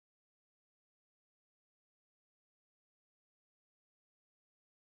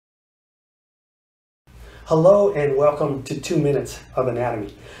Hello and welcome to 2 Minutes of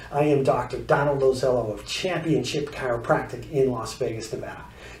Anatomy. I am Dr. Donald Lozello of Championship Chiropractic in Las Vegas, Nevada.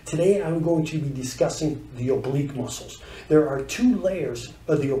 Today I'm going to be discussing the oblique muscles. There are two layers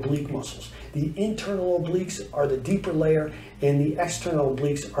of the oblique muscles. The internal obliques are the deeper layer and the external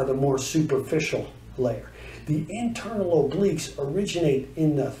obliques are the more superficial layer. The internal obliques originate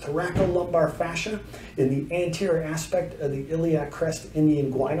in the thoracolumbar fascia, in the anterior aspect of the iliac crest in the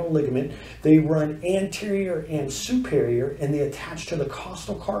inguinal ligament. They run anterior and superior, and they attach to the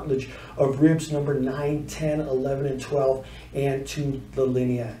costal cartilage of ribs number 9, 10, 11, and 12, and to the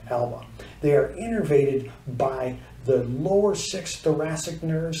linea alba. They are innervated by the lower 6 thoracic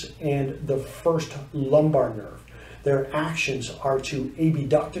nerves and the first lumbar nerve. Their actions are to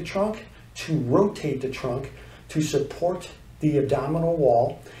abduct the trunk, to rotate the trunk, to support the abdominal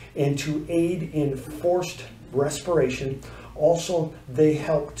wall, and to aid in forced respiration. Also, they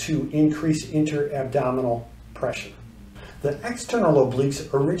help to increase intra-abdominal pressure. The external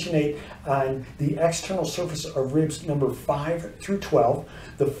obliques originate on the external surface of ribs number 5 through 12.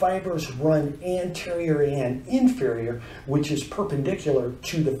 The fibers run anterior and inferior, which is perpendicular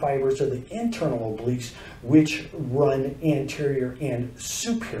to the fibers of the internal obliques, which run anterior and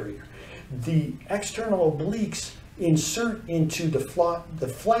superior. The external obliques insert into the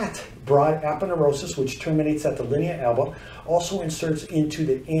flat broad aponeurosis, which terminates at the linea alba, also inserts into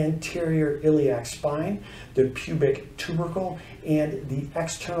the anterior iliac spine, the pubic tubercle, and the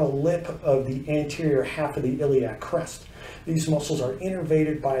external lip of the anterior half of the iliac crest. These muscles are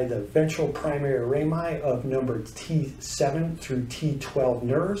innervated by the ventral primary rami of number T7 through T12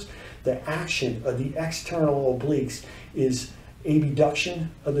 nerves. The action of the external obliques is abduction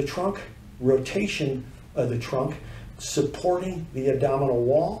of the trunk, rotation of the trunk, supporting the abdominal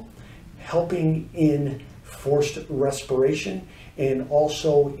wall, helping in forced respiration, and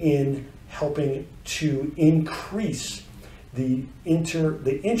also in helping to increase the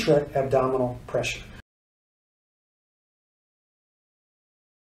intra-abdominal pressure.